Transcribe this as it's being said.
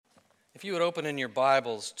If you would open in your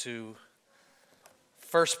Bibles to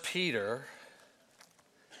 1 Peter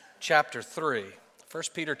chapter 3. 1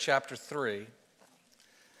 Peter chapter 3.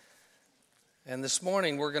 And this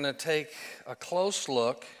morning we're going to take a close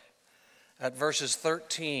look at verses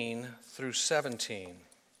 13 through 17.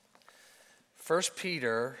 1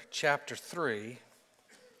 Peter chapter 3,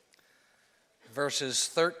 verses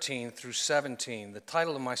 13 through 17. The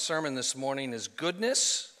title of my sermon this morning is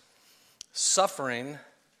Goodness, Suffering,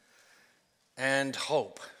 and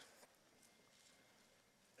Hope.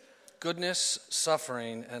 Goodness,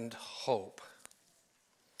 suffering, and hope.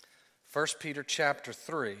 1 Peter chapter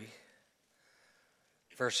 3,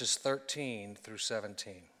 verses 13 through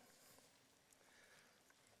 17.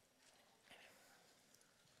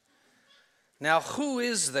 Now, who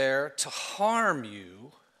is there to harm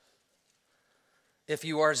you if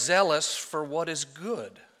you are zealous for what is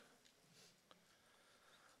good?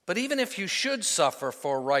 But even if you should suffer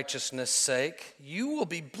for righteousness' sake, you will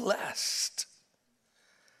be blessed.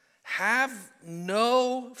 Have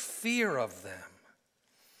no fear of them,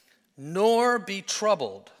 nor be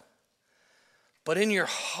troubled, but in your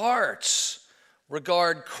hearts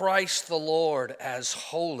regard Christ the Lord as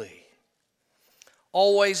holy,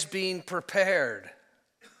 always being prepared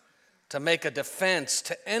to make a defense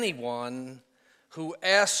to anyone who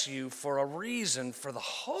asks you for a reason for the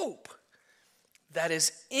hope that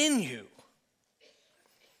is in you,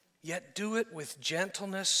 yet do it with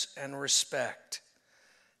gentleness and respect,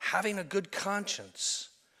 having a good conscience,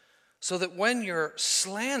 so that when you're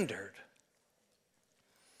slandered,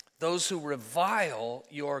 those who revile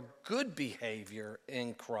your good behavior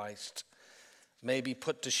in Christ may be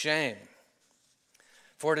put to shame.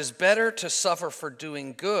 For it is better to suffer for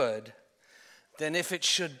doing good than if it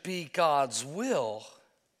should be God's will,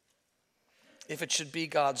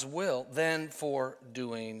 then for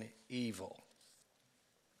doing evil.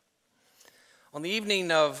 On the evening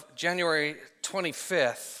of January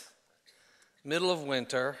 25th, middle of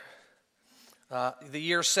winter, the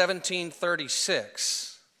year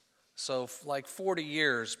 1736, so like 40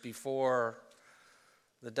 years before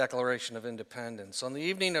the Declaration of Independence. On the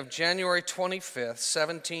evening of January 25th,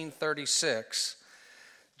 1736,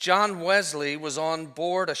 John Wesley was on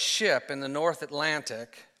board a ship in the North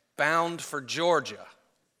Atlantic bound for Georgia.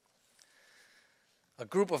 A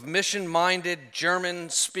group of mission-minded,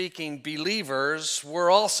 German-speaking believers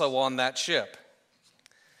were also on that ship.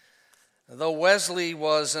 Though Wesley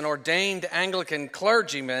was an ordained Anglican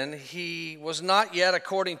clergyman, he was not yet,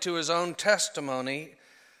 according to his own testimony,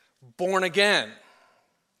 born again.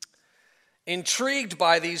 Intrigued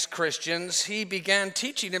by these Christians, he began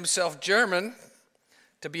teaching himself German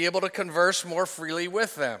to be able to converse more freely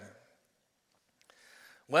with them.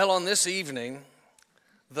 Well, on this evening,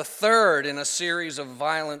 the third in a series of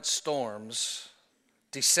violent storms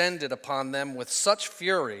descended upon them with such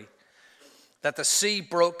fury that the sea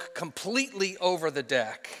broke completely over the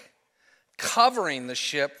deck, covering the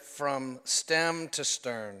ship from stem to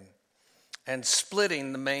stern and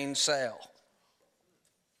splitting the mainsail.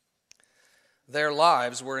 Their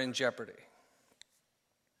lives were in jeopardy.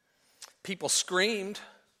 People screamed,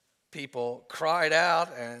 people cried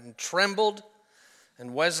out and trembled,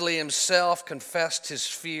 and Wesley himself confessed his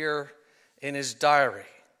fear in his diary.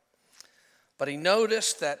 But he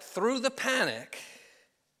noticed that through the panic,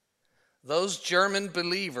 those German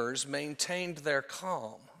believers maintained their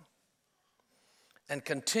calm and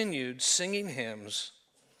continued singing hymns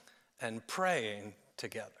and praying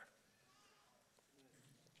together.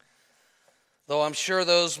 Though I'm sure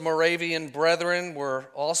those Moravian brethren were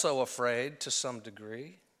also afraid to some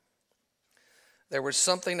degree, there was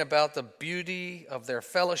something about the beauty of their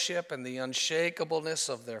fellowship and the unshakableness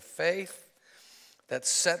of their faith that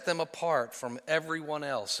set them apart from everyone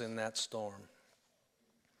else in that storm,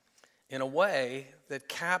 in a way that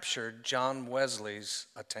captured John Wesley's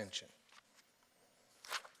attention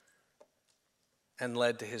and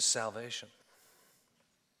led to his salvation.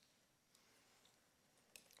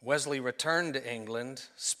 Wesley returned to England,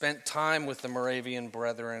 spent time with the Moravian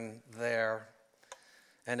brethren there,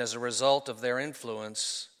 and as a result of their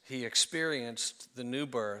influence, he experienced the new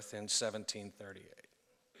birth in 1738.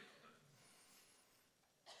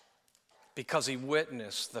 Because he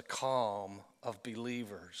witnessed the calm of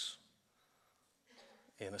believers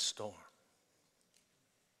in a storm.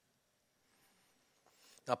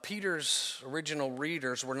 Now, Peter's original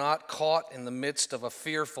readers were not caught in the midst of a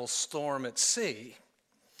fearful storm at sea.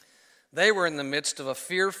 They were in the midst of a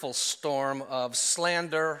fearful storm of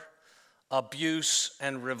slander, abuse,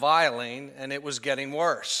 and reviling, and it was getting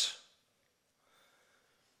worse.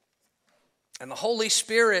 And the Holy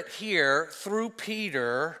Spirit here, through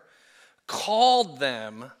Peter, called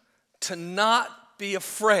them to not be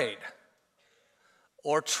afraid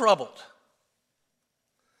or troubled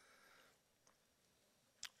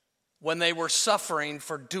when they were suffering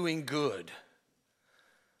for doing good,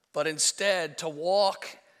 but instead to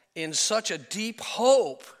walk in such a deep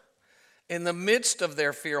hope in the midst of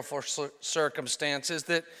their fearful circumstances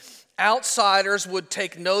that outsiders would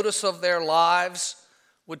take notice of their lives,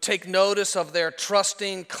 would take notice of their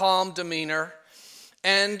trusting, calm demeanor,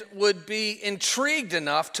 and would be intrigued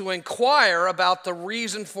enough to inquire about the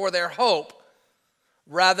reason for their hope,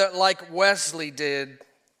 rather like Wesley did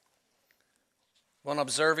when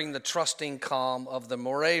observing the trusting calm of the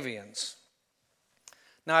Moravians.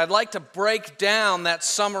 Now, I'd like to break down that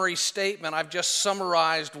summary statement. I've just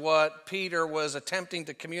summarized what Peter was attempting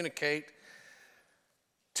to communicate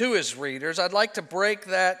to his readers. I'd like to break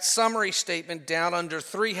that summary statement down under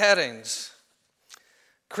three headings: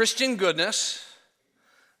 Christian goodness,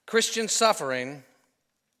 Christian suffering,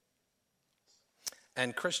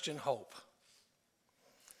 and Christian hope.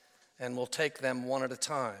 And we'll take them one at a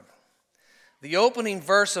time. The opening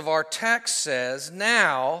verse of our text says,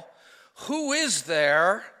 "Now, who is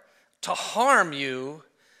there to harm you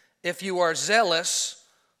if you are zealous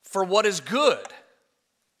for what is good?"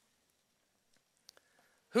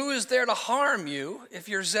 Who is there to harm you if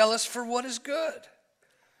you're zealous for what is good?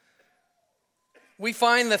 We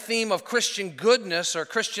find the theme of Christian goodness or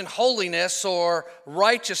Christian holiness or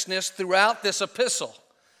righteousness throughout this epistle.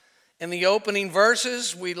 In the opening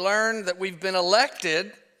verses, we learn that we've been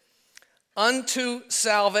elected unto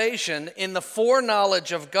salvation in the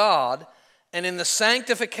foreknowledge of God and in the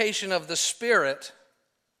sanctification of the Spirit.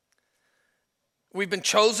 We've been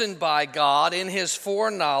chosen by God in His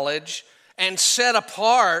foreknowledge and set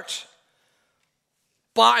apart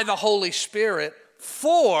by the Holy Spirit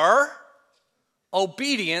for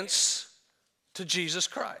obedience to Jesus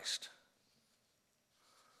Christ.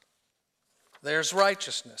 There's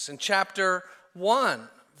righteousness. In chapter 1,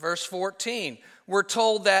 verse 14, we're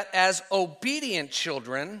told that as obedient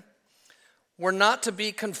children, we're not to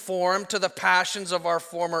be conformed to the passions of our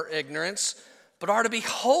former ignorance, but are to be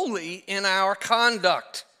holy in our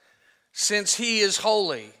conduct, since He is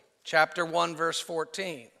holy. Chapter 1, verse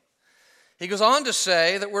 14. He goes on to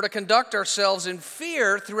say that we're to conduct ourselves in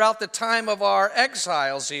fear throughout the time of our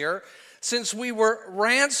exiles here, since we were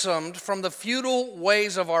ransomed from the futile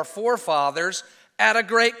ways of our forefathers at a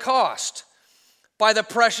great cost by the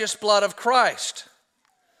precious blood of Christ.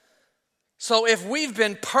 So if we've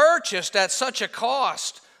been purchased at such a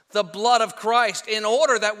cost, the blood of Christ, in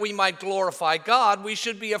order that we might glorify God, we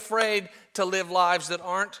should be afraid to live lives that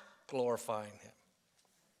aren't glorifying Him.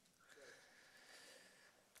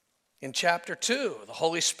 In chapter 2, the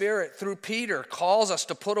Holy Spirit, through Peter, calls us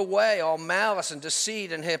to put away all malice and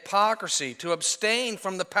deceit and hypocrisy, to abstain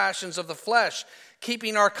from the passions of the flesh,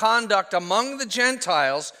 keeping our conduct among the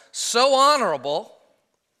Gentiles so honorable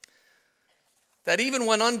that even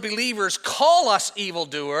when unbelievers call us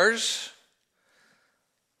evildoers,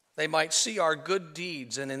 they might see our good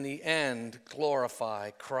deeds and in the end glorify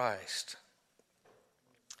Christ.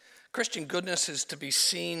 Christian goodness is to be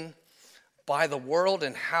seen by the world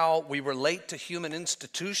and how we relate to human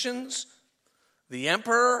institutions, the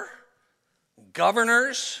emperor,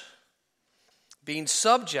 governors, being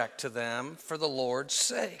subject to them for the Lord's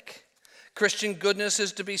sake. Christian goodness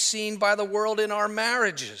is to be seen by the world in our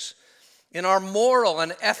marriages, in our moral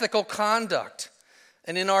and ethical conduct,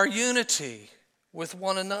 and in our unity with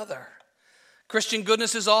one another. Christian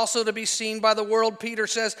goodness is also to be seen by the world, Peter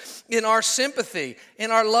says, in our sympathy, in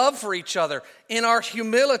our love for each other, in our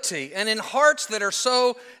humility, and in hearts that are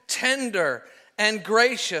so tender and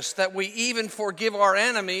gracious that we even forgive our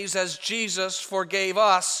enemies as Jesus forgave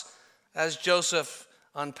us, as Joseph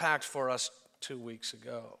unpacked for us 2 weeks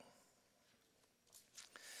ago.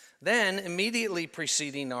 Then, immediately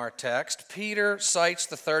preceding our text, Peter cites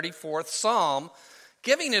the 34th Psalm,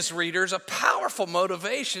 giving his readers a powerful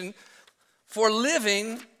motivation for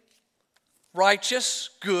living righteous,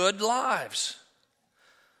 good lives.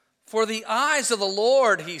 For the eyes of the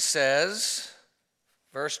Lord, he says,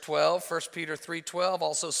 verse 12, 1 Peter 3:12,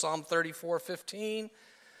 also Psalm 34:15,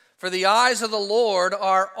 for the eyes of the Lord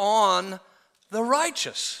are on the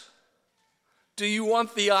righteous. Do you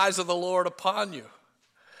want the eyes of the Lord upon you?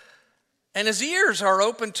 And his ears are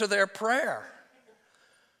open to their prayer.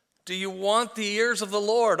 Do you want the ears of the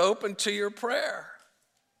Lord open to your prayer?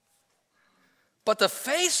 But the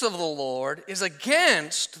face of the Lord is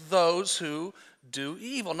against those who do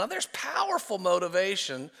evil. Now, there's powerful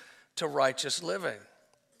motivation to righteous living.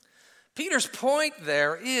 Peter's point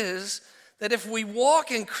there is that if we walk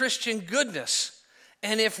in Christian goodness,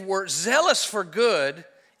 and if we're zealous for good,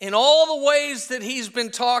 in all the ways that he's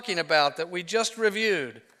been talking about that we just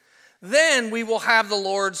reviewed, then we will have the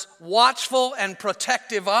Lord's watchful and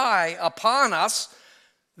protective eye upon us.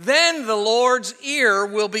 Then the Lord's ear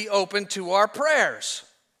will be open to our prayers.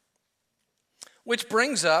 Which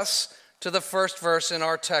brings us to the first verse in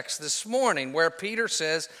our text this morning, where Peter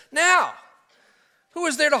says, "Now, who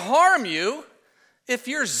is there to harm you if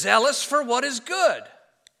you're zealous for what is good?"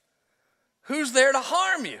 Who's there to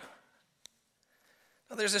harm you?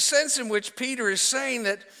 Now, there's a sense in which Peter is saying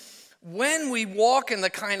that when we walk in the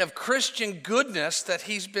kind of Christian goodness that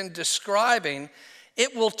he's been describing,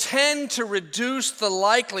 it will tend to reduce the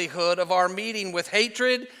likelihood of our meeting with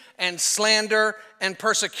hatred and slander and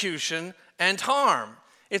persecution and harm.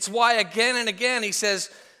 It's why again and again he says,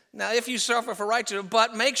 now if you suffer for righteousness,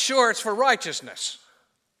 but make sure it's for righteousness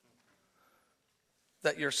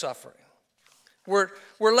that you're suffering. We're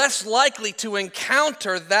less likely to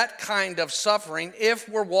encounter that kind of suffering if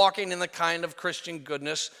we're walking in the kind of Christian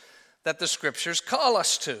goodness that the scriptures call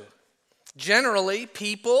us to. Generally,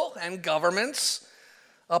 people and governments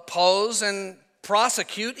oppose and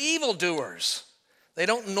prosecute evildoers. They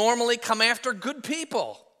don't normally come after good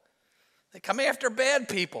people. They come after bad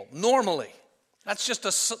people, normally. That's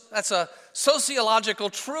a sociological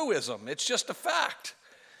truism. It's just a fact.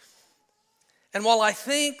 And while I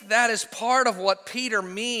think that is part of what Peter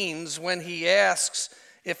means when he asks,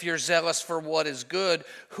 if you're zealous for what is good,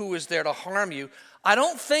 who is there to harm you? I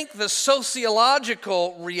don't think the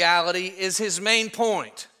sociological reality is his main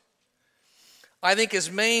point. I think his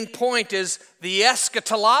main point is the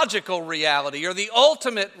eschatological reality, or the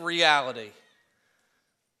ultimate reality,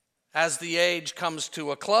 as the age comes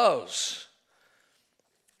to a close.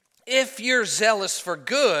 If you're zealous for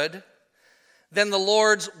good, then the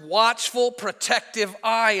Lord's watchful, protective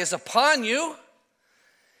eye is upon you.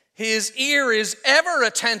 His ear is ever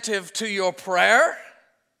attentive to your prayer.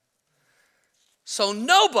 So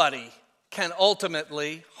nobody can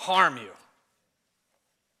ultimately harm you.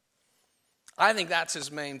 I think that's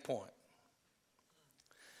his main point.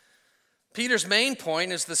 Peter's main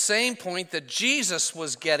point is the same point that Jesus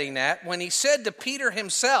was getting at when he said to Peter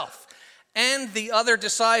himself and the other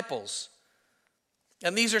disciples,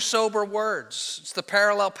 and these are sober words. It's the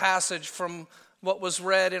parallel passage from what was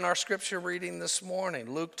read in our scripture reading this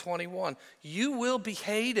morning, Luke 21. You will be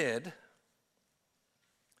hated.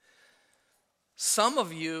 Some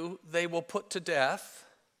of you they will put to death.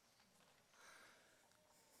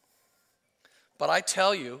 But I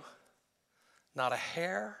tell you, not a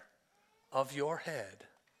hair of your head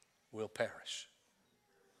will perish.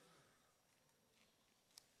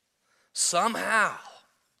 Somehow,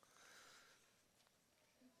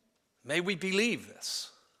 may we believe this.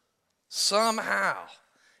 Somehow,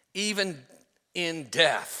 even in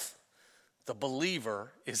death, the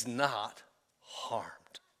believer is not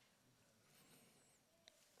harmed.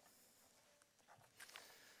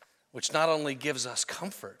 Which not only gives us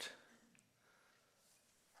comfort,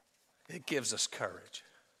 it gives us courage.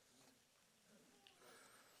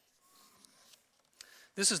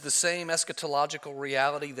 This is the same eschatological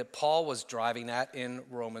reality that Paul was driving at in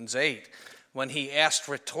Romans 8, when he asked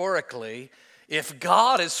rhetorically, if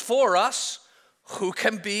God is for us, who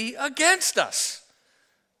can be against us?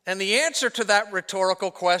 And the answer to that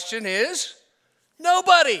rhetorical question is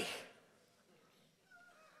nobody.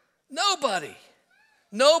 Nobody.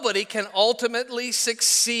 Nobody can ultimately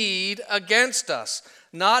succeed against us.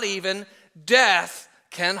 Not even death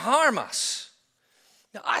can harm us.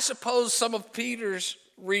 Now, I suppose some of Peter's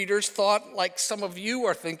readers thought, like some of you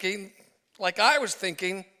are thinking, like I was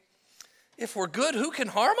thinking, if we're good, who can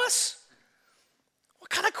harm us? What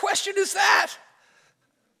kind of question is that?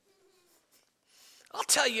 I'll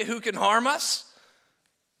tell you who can harm us.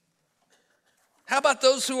 How about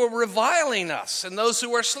those who are reviling us and those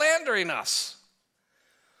who are slandering us?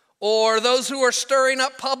 Or those who are stirring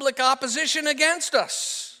up public opposition against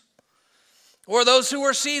us? Or those who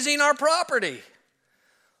are seizing our property?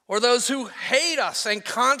 Or those who hate us and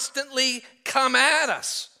constantly come at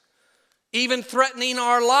us, even threatening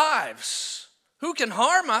our lives? Who can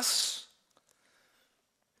harm us?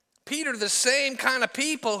 Peter, the same kind of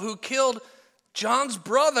people who killed John's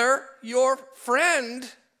brother, your friend,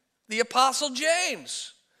 the Apostle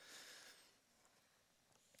James.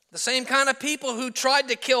 The same kind of people who tried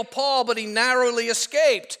to kill Paul, but he narrowly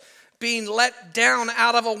escaped being let down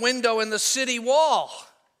out of a window in the city wall.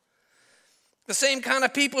 The same kind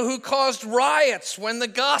of people who caused riots when the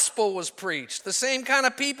gospel was preached. The same kind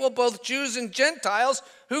of people, both Jews and Gentiles,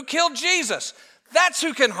 who killed Jesus. That's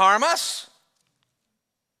who can harm us.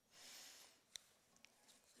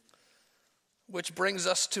 Which brings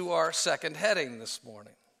us to our second heading this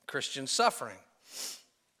morning, Christian suffering.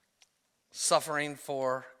 suffering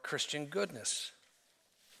for Christian goodness.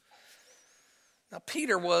 Now,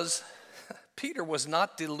 Peter was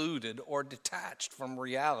not deluded or detached from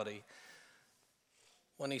reality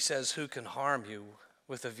when he says, "Who can harm you?"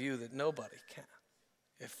 with a view that nobody can.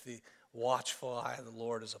 If the watchful eye of the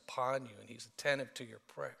Lord is upon you and he's attentive to your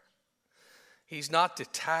prayer. He's not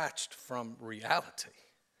detached from reality.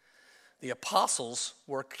 The apostles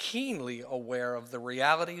were keenly aware of the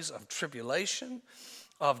realities of tribulation,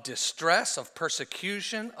 of distress, of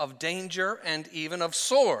persecution, of danger, and even of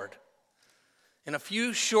sword. In a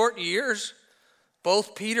few short years,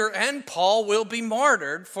 both Peter and Paul will be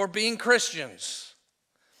martyred for being Christians,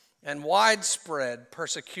 and widespread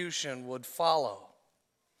persecution would follow.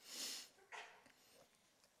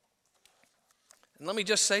 And let me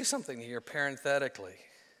just say something here parenthetically,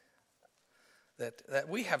 that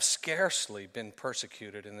we have scarcely been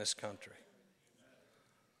persecuted in this country.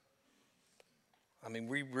 I mean,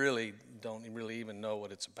 we really don't even know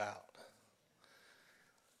what it's about.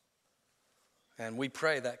 And we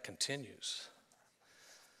pray that continues.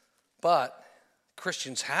 But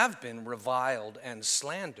Christians have been reviled and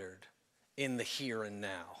slandered in the here and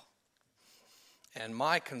now. And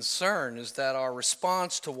my concern is that our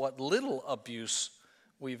response to what little abuse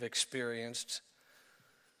we've experienced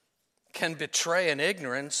can betray an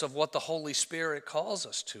ignorance of what the Holy Spirit calls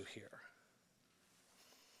us to here.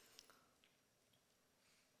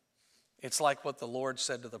 It's like what the Lord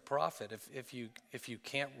said to the prophet, if you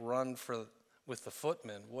can't run with the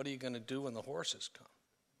footmen, what are you going to do when the horses come?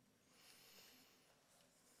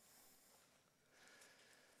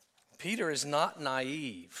 Peter is not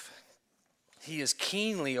naive. He is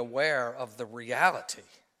keenly aware of the reality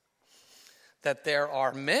that there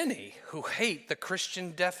are many who hate the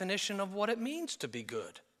Christian definition of what it means to be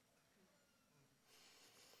good.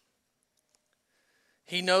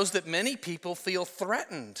 He knows that many people feel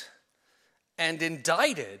threatened and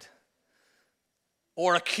indicted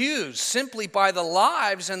or accused simply by the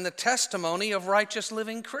lives and the testimony of righteous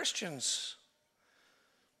living Christians.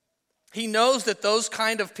 He knows that those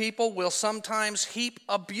kind of people will sometimes heap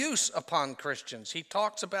abuse upon Christians. He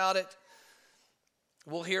talks about it.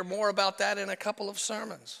 We'll hear more about that in a couple of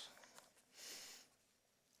sermons.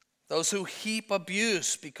 Those who heap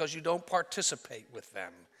abuse because you don't participate with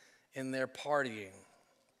them in their partying.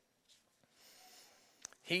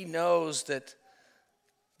 He knows that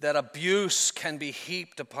abuse can be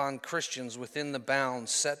heaped upon Christians within the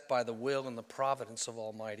bounds set by the will and the providence of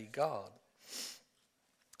Almighty God.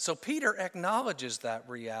 So Peter acknowledges that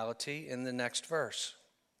reality in the next verse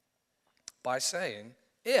by saying,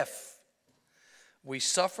 if we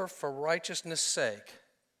suffer for righteousness' sake,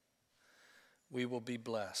 we will be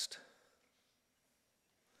blessed.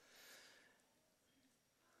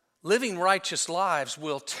 Living righteous lives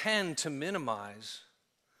will tend to minimize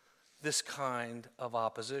this kind of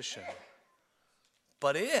opposition.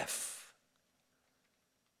 But if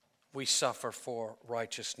we suffer for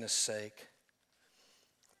righteousness' sake,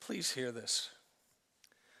 please hear this,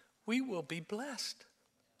 we will be blessed.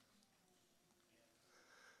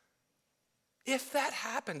 If that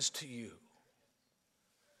happens to you,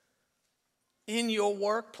 in your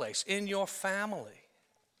workplace, in your family,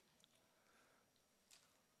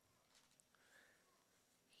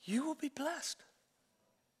 you will be blessed.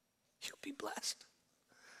 You'll be blessed.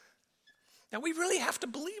 Now, we really have to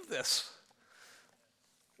believe this.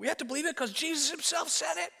 We have to believe it because Jesus himself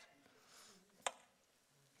said it.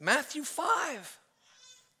 Matthew 5,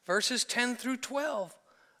 verses 10 through 12.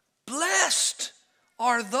 Blessed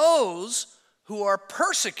are those who are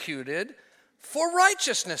persecuted for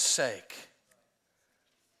righteousness' sake,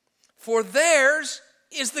 for theirs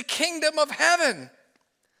is the kingdom of heaven.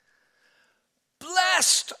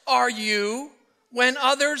 Blessed are you when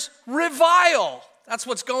others revile. That's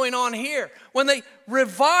what's going on here. When they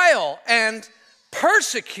revile and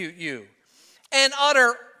persecute you and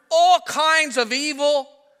utter all kinds of evil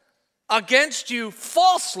against you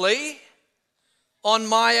falsely on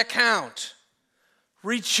my account.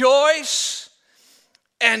 Rejoice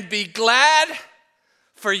and be glad,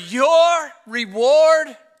 for your reward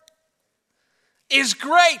is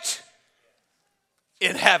great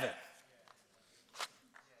in heaven.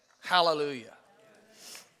 Hallelujah.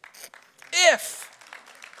 If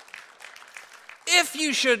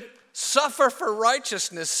you should suffer for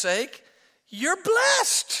righteousness' sake, you're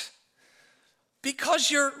blessed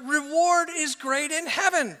because your reward is great in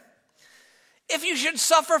heaven. If you should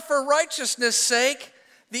suffer for righteousness' sake,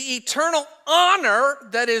 the eternal honor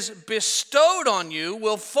that is bestowed on you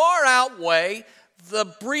will far outweigh the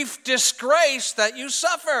brief disgrace that you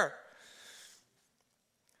suffer.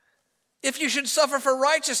 If you should suffer for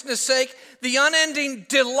righteousness' sake, the unending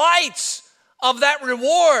delights of that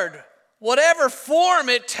reward, whatever form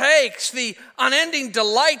it takes, the unending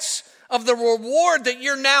delights of the reward that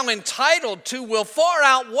you're now entitled to will far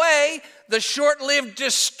outweigh the short-lived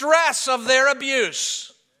distress of their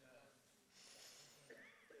abuse.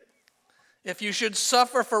 If you should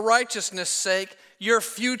suffer for righteousness' sake, your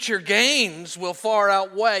future gains will far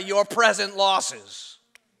outweigh your present losses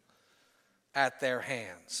at their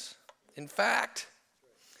hands. In fact,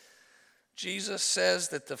 Jesus says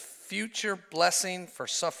that the future blessing for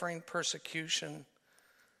suffering persecution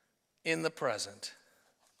in the present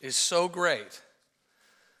is so great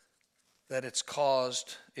that it's cause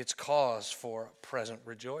for present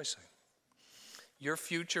rejoicing. Your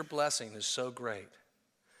future blessing is so great,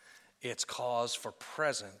 it's cause for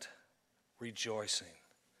present rejoicing.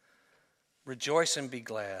 Rejoice and be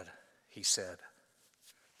glad, he said,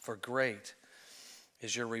 for great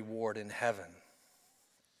is your reward in heaven.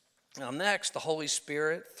 Now next, the Holy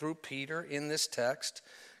Spirit, through Peter in this text,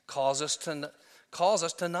 calls us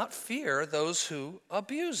to not fear those who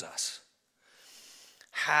abuse us.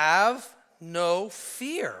 Have no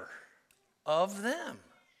fear of them,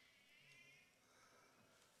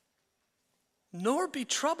 nor be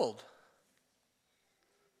troubled,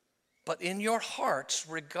 but in your hearts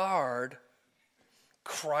regard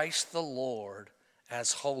Christ the Lord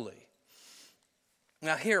as holy.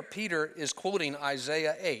 Now here Peter is quoting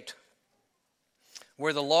Isaiah 8,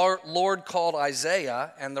 where the Lord called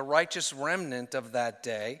Isaiah and the righteous remnant of that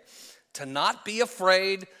day to not be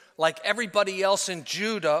afraid like everybody else in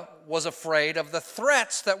Judah was afraid of the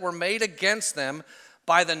threats that were made against them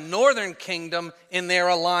by the northern kingdom in their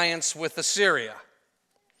alliance with Assyria.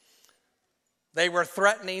 They were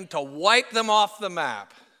threatening to wipe them off the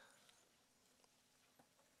map.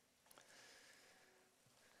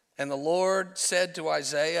 And the Lord said to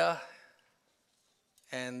Isaiah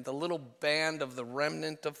and the little band of the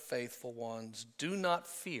remnant of faithful ones, do not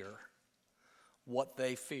fear what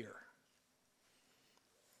they fear,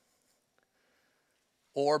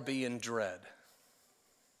 or be in dread.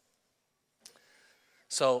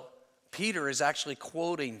 So Peter is actually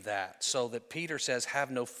quoting that, so that Peter says,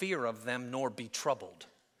 have no fear of them, nor be troubled.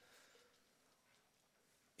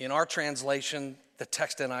 In our translation, the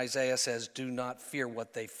text in Isaiah says, do not fear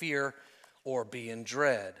what they fear, or be in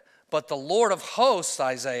dread. But the Lord of hosts,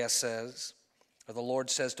 Isaiah says, or the Lord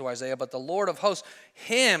says to Isaiah, but the Lord of hosts,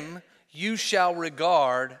 him you shall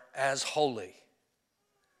regard as holy.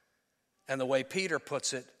 And the way Peter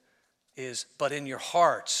puts it is, but in your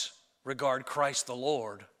hearts regard Christ the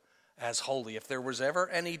Lord as holy. If there was ever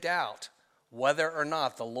any doubt whether or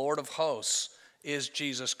not the Lord of hosts is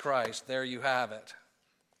Jesus Christ, there you have it.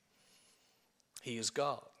 He is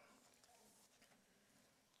God.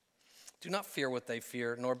 Do not fear what they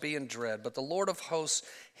fear, nor be in dread. But the Lord of hosts,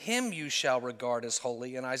 him you shall regard as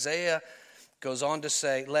holy. And Isaiah goes on to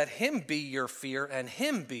say, let him be your fear and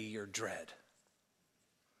him be your dread.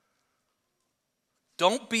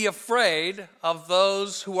 Don't be afraid of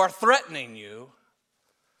those who are threatening you.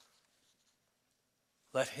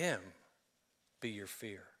 Let him be your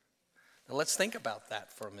fear. Now let's think about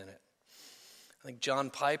that for a minute. I think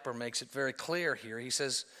John Piper makes it very clear here. He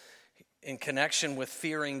says, in connection with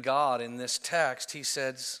fearing God in this text, he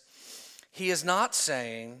says, he is not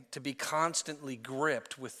saying to be constantly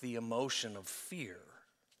gripped with the emotion of fear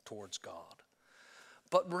towards God,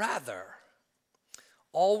 but rather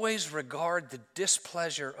always regard the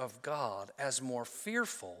displeasure of God as more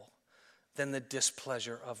fearful than the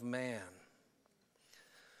displeasure of man.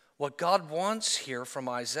 What God wants here from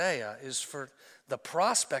Isaiah is for the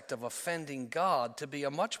prospect of offending God to be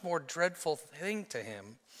a much more dreadful thing to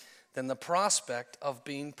him than the prospect of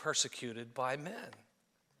being persecuted by men.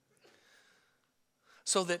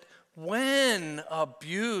 So that when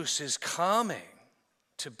abuse is coming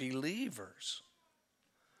to believers,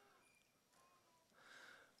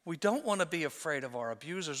 we don't want to be afraid of our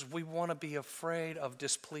abusers. We want to be afraid of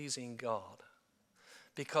displeasing God.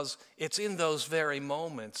 Because it's in those very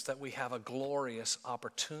moments that we have a glorious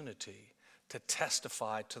opportunity to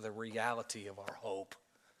testify to the reality of our hope.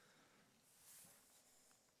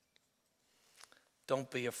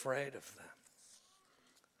 Don't be afraid of them.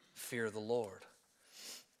 Fear the Lord.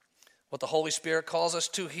 What the Holy Spirit calls us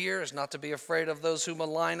to here is not to be afraid of those who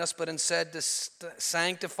malign us, but instead to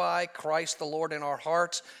sanctify Christ the Lord in our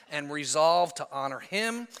hearts and resolve to honor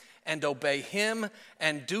him and obey him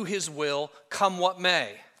and do his will, come what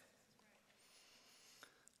may.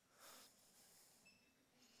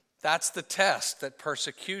 That's the test that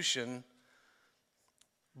persecution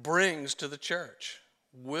brings to the church.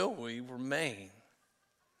 Will we remain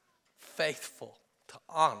faithful to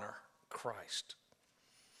honor Christ.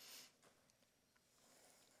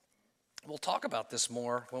 We'll talk about this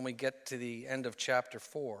more when we get to the end of chapter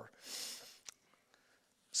 4.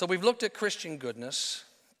 So we've looked at Christian goodness.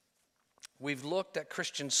 We've looked at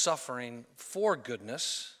Christian suffering for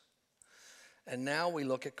goodness. And now we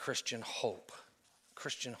look at Christian hope.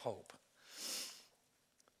 Christian hope.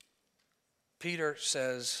 Peter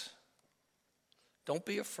says, don't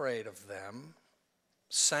be afraid of them.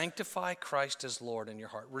 Sanctify Christ as Lord in your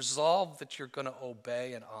heart. Resolve that you're going to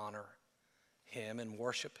obey and honor him and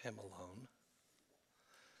worship him alone.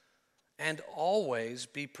 And always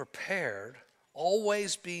be prepared,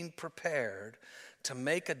 always being prepared to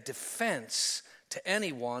make a defense to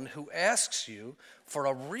anyone who asks you for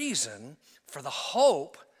a reason for the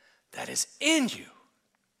hope that is in you.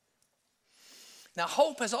 Now,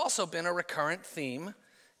 hope has also been a recurrent theme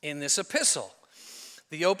in this epistle.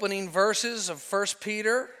 The opening verses of 1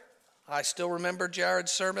 Peter, I still remember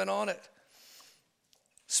Jared's sermon on it,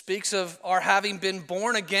 speaks of our having been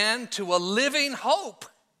born again to a living hope.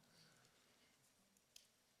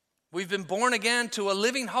 We've been born again to a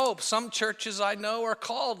living hope. Some churches I know are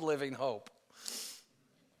called Living Hope.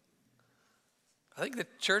 I think the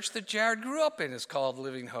church that Jared grew up in is called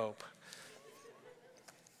Living Hope.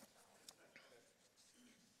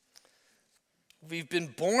 We've been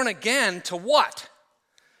born again to what?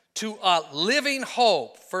 To a living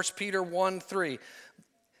hope. 1 Peter 1:3.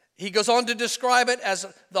 He goes on to describe it as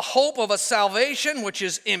the hope of a salvation which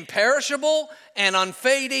is imperishable and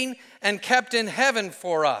unfading and kept in heaven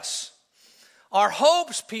for us. Our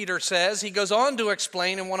hopes, Peter says, he goes on to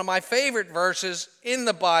explain in one of my favorite verses in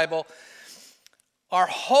the Bible, our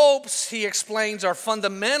hopes, he explains, are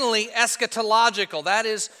fundamentally eschatological. That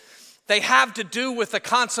is, they have to do with the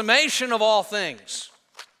consummation of all things.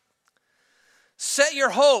 Set your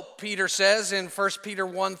hope, Peter says in 1 Peter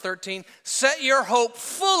 1:13, set your hope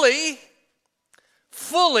fully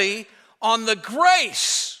on the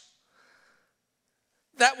grace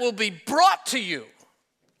that will be brought to you.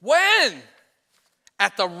 When?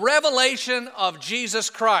 At the revelation of Jesus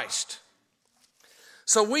Christ.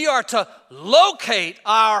 So we are to locate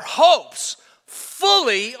our hopes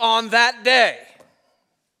fully on that day.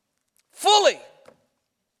 Fully.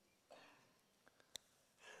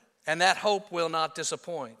 And that hope will not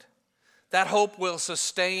disappoint. That hope will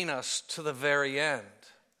sustain us to the very end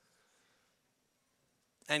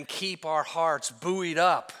and keep our hearts buoyed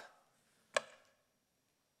up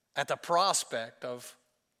at the prospect of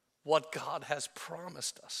what God has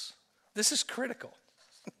promised us. This is critical.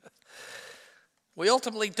 We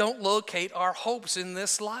ultimately don't locate our hopes in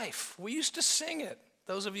this life. We used to sing it,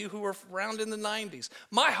 those of you who were around in the 90s.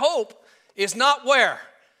 My hope is not where?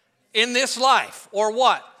 In this life. Or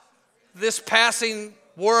what? This passing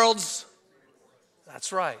world's.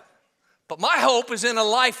 That's right. But my hope is in a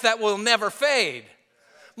life that will never fade.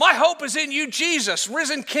 My hope is in you, Jesus,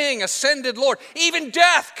 risen King, ascended Lord. Even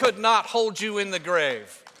death could not hold you in the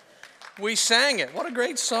grave. We sang it. What a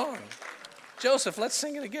great song. Joseph, let's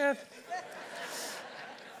sing it again.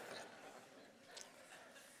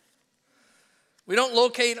 We don't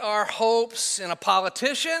locate our hopes in a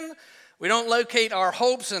politician. We don't locate our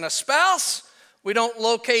hopes in a spouse. We don't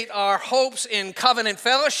locate our hopes in covenant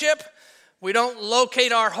fellowship. We don't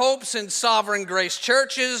locate our hopes in Sovereign Grace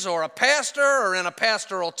churches or a pastor or in a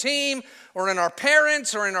pastoral team or in our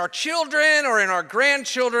parents or in our children or in our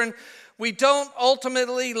grandchildren. We don't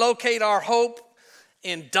ultimately locate our hope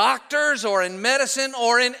in doctors or in medicine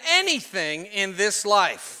or in anything in this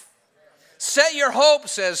life. Set your hope,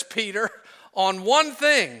 says Peter, on one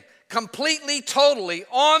thing, completely, totally,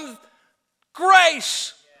 on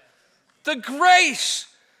grace. The grace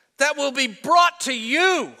that will be brought to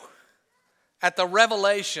you at the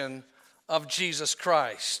revelation of Jesus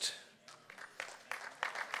Christ.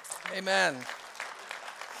 Amen.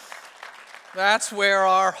 That's where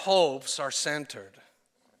our hopes are centered.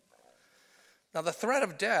 Now, the threat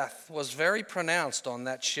of death was very pronounced on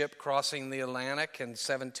that ship crossing the Atlantic in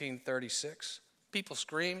 1736. People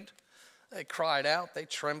screamed, they cried out, they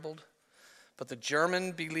trembled. But the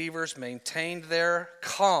German believers maintained their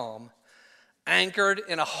calm, anchored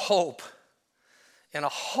in a hope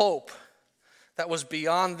that was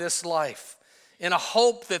beyond this life, in a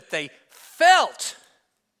hope that they felt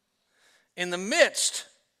in the midst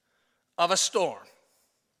of a storm.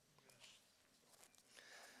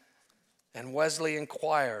 And Wesley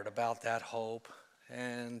inquired about that hope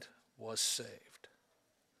and was saved.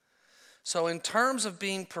 So in terms of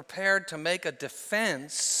being prepared to make a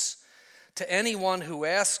defense to anyone who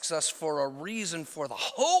asks us for a reason for the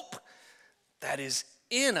hope that is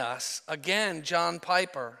in us, again, John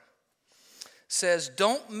Piper says,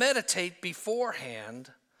 don't meditate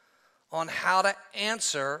beforehand on how to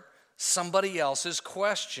answer somebody else's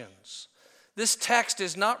questions. This text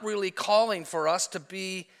is not really calling for us to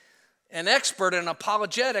be an expert in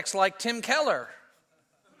apologetics like Tim Keller.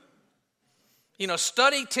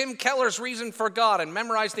 Study Tim Keller's reason for God and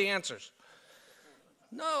memorize the answers.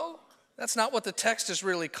 No, that's not what the text is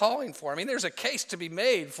really calling for. I mean, there's a case to be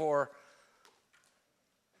made for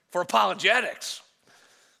apologetics.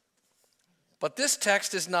 But this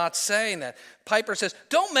text is not saying that. Piper says,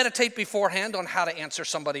 don't meditate beforehand on how to answer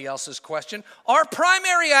somebody else's question. Our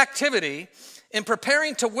primary activity in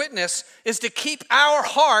preparing to witness is to keep our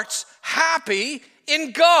hearts happy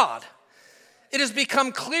in God. It has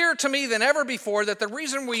become clearer to me than ever before that the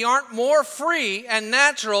reason we aren't more free and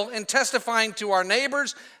natural in testifying to our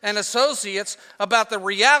neighbors and associates about the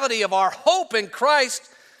reality of our hope in Christ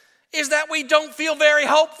is that we don't feel very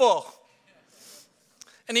hopeful.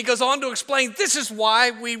 And he goes on to explain, this is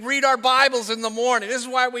why we read our Bibles in the morning. This is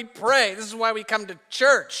why we pray. This is why we come to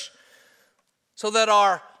church. So that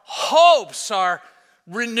our hopes are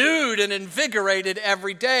renewed and invigorated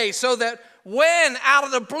every day. So that when out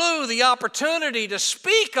of the blue the opportunity to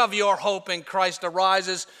speak of your hope in Christ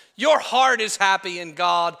arises, your heart is happy in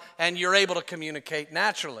God and you're able to communicate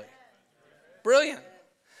naturally. Brilliant.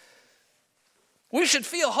 We should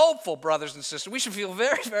feel hopeful, brothers and sisters. We should feel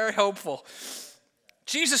very, very hopeful.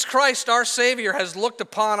 Jesus Christ, our Savior, has looked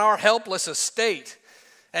upon our helpless estate,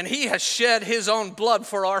 and he has shed his own blood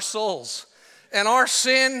for our souls. And our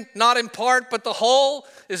sin, not in part but the whole,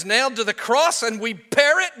 is nailed to the cross, and we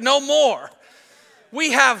bear it no more.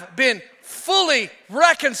 We have been fully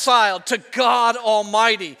reconciled to God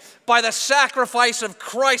Almighty by the sacrifice of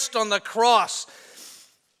Christ on the cross.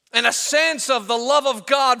 And a sense of the love of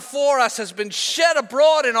God for us has been shed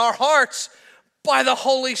abroad in our hearts by the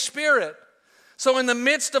Holy Spirit. So in the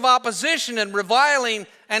midst of opposition and reviling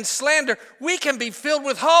and slander, we can be filled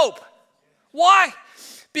with hope. Why?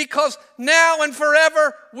 Because now and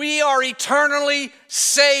forever we are eternally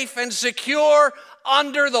safe and secure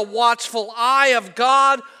under the watchful eye of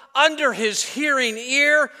God, under his hearing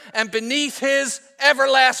ear, and beneath his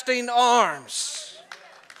everlasting arms.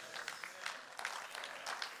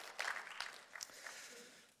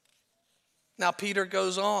 Now Peter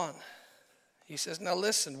goes on. He says, now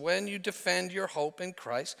listen, when you defend your hope in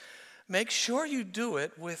Christ, make sure you do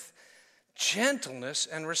it with gentleness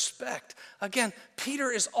and respect. Again, Peter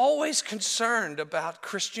is always concerned about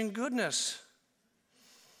Christian goodness.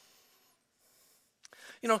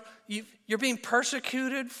 You're being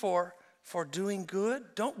persecuted for doing good.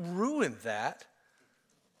 Don't ruin that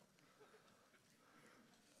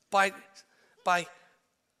by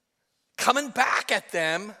coming back at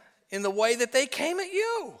them in the way that they came at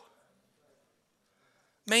you.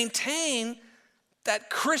 Maintain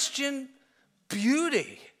that Christian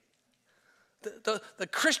beauty, the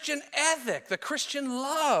Christian ethic, the Christian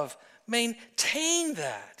love. Maintain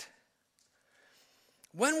that.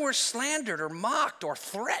 When we're slandered or mocked or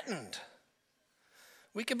threatened,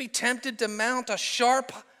 we can be tempted to mount a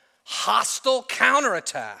sharp, hostile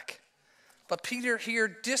counterattack. But Peter here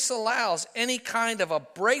disallows any kind of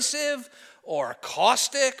abrasive or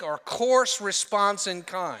caustic or coarse response in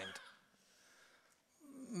kind.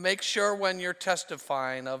 Make sure when you're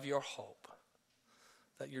testifying of your hope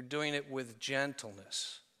that you're doing it with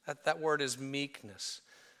gentleness. That word is meekness.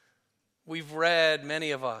 We've read,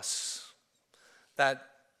 many of us, that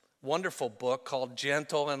wonderful book called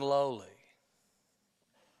Gentle and Lowly.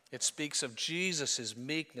 It speaks of Jesus'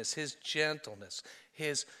 meekness, his gentleness,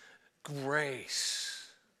 his grace.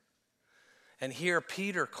 And here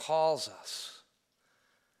Peter calls us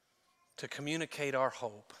to communicate our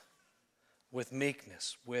hope with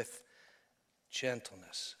meekness, with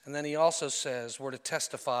gentleness. And then he also says we're to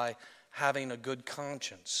testify having a good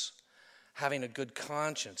conscience. Having a good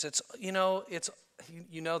conscience. It's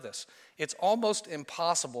this. It's almost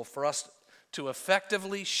impossible for us to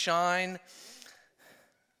effectively shine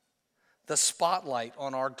the spotlight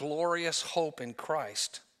on our glorious hope in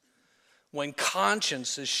Christ when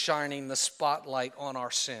conscience is shining the spotlight on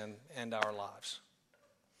our sin and our lives.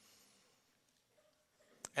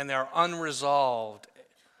 And there are unresolved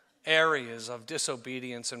areas of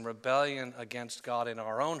disobedience and rebellion against God in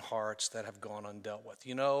our own hearts that have gone undealt with.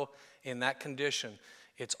 In that condition,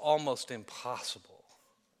 it's almost impossible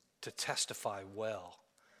to testify well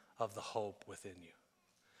of the hope within you.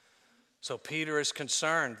 So Peter is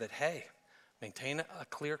concerned that, hey, maintain a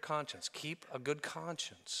clear conscience. Keep a good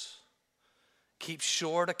conscience. Keep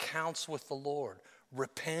short accounts with the Lord.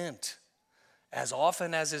 Repent as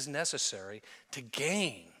often as is necessary to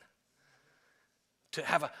gain, to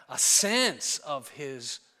have a sense of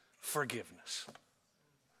his forgiveness.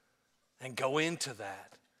 And go into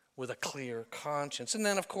that with a clear conscience. And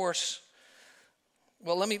then, of course,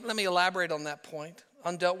 well, let me elaborate on that point.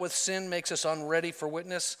 Undealt with sin makes us unready for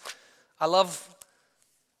witness. I love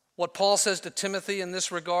what Paul says to Timothy in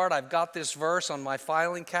this regard. I've got this verse on my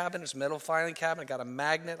filing cabinet, it's metal filing cabinet. I've got a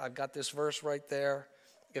magnet. I've got this verse right there.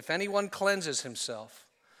 If anyone cleanses himself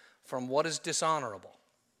from what is dishonorable,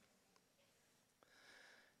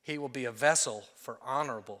 he will be a vessel for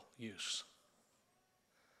honorable use,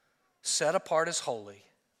 set apart as holy,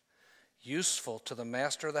 useful to the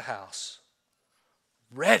master of the house,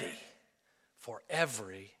 ready for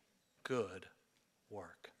every good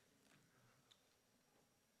work.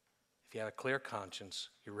 If you have a clear conscience,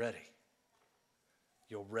 you're ready.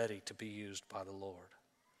 You're ready to be used by the Lord.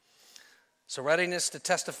 So readiness to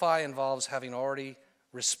testify involves having already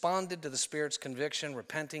responded to the Spirit's conviction,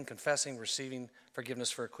 repenting, confessing, receiving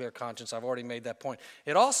forgiveness for a clear conscience. I've already made that point.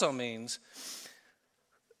 It also means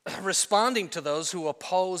responding to those who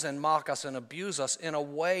oppose and mock us and abuse us in a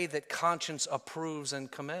way that conscience approves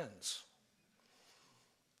and commends.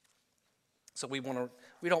 So we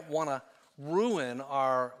don't want to ruin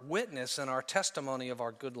our witness and our testimony of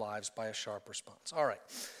our good lives by a sharp response. All right,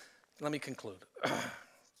 let me conclude.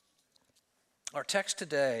 Our text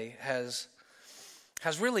today has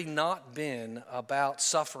really not been about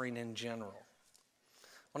suffering in general.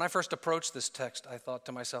 When I first approached this text, I thought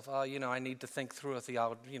to myself, I need to think through a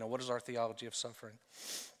theology, what is our theology of suffering?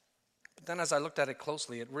 But then as I looked at it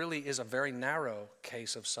closely, it really is a very narrow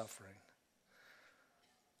case of suffering.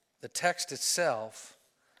 The text itself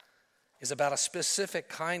is about a specific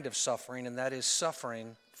kind of suffering, and that is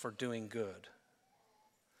suffering for doing good.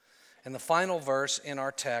 And the final verse in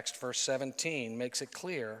our text, verse 17, makes it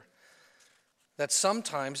clear that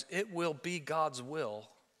sometimes it will be God's will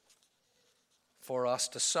for us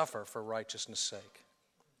to suffer for righteousness' sake,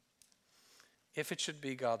 if it should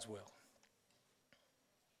be God's will.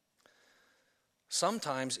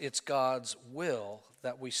 Sometimes it's God's will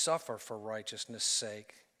that we suffer for righteousness'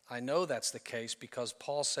 sake. I know that's the case because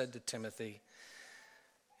Paul said to Timothy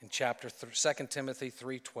in 2 Timothy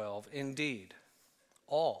 3:12, "Indeed,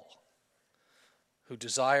 all who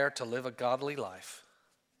desire to live a godly life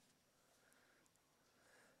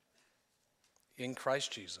in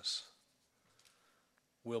Christ Jesus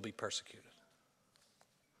will be persecuted."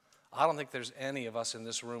 I don't think there's any of us in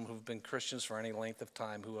this room who've been Christians for any length of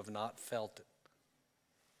time who have not felt it.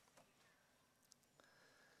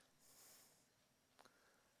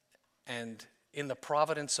 And in the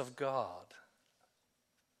providence of God,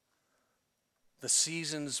 the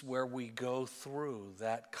seasons where we go through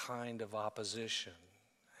that kind of opposition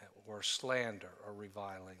or slander or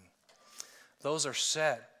reviling, those are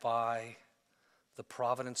set by the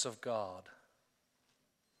providence of God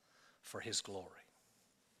for His glory.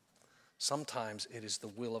 Sometimes it is the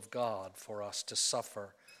will of God for us to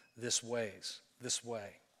suffer this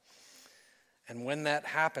way. And when that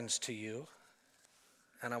happens to you,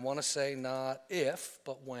 and I want to say not if,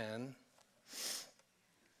 but when,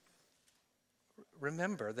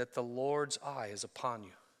 remember that the Lord's eye is upon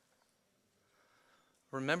you.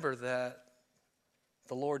 Remember that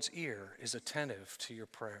the Lord's ear is attentive to your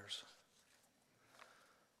prayers.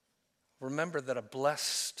 Remember that a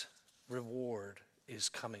blessed reward is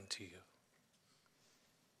coming to you.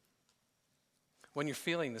 When you're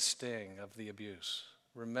feeling the sting of the abuse,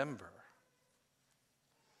 remember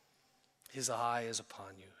His eye is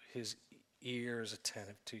upon you. His ear is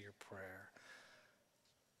attentive to your prayer.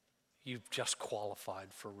 You've just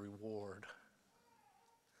qualified for reward.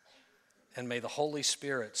 And may the Holy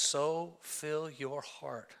Spirit so fill your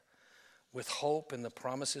heart with hope in the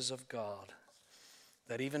promises of God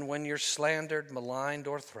that even when you're slandered, maligned,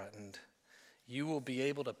 or threatened, you will be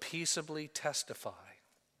able to peaceably testify,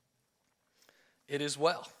 "It is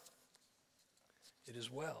well. It is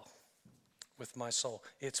well with my soul.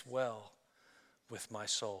 It's well with my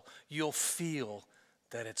soul." You'll feel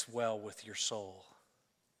that it's well with your soul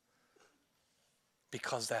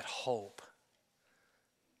because that hope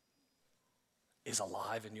is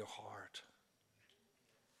alive in your heart.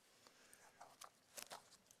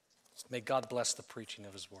 May God bless the preaching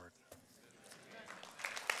of His word.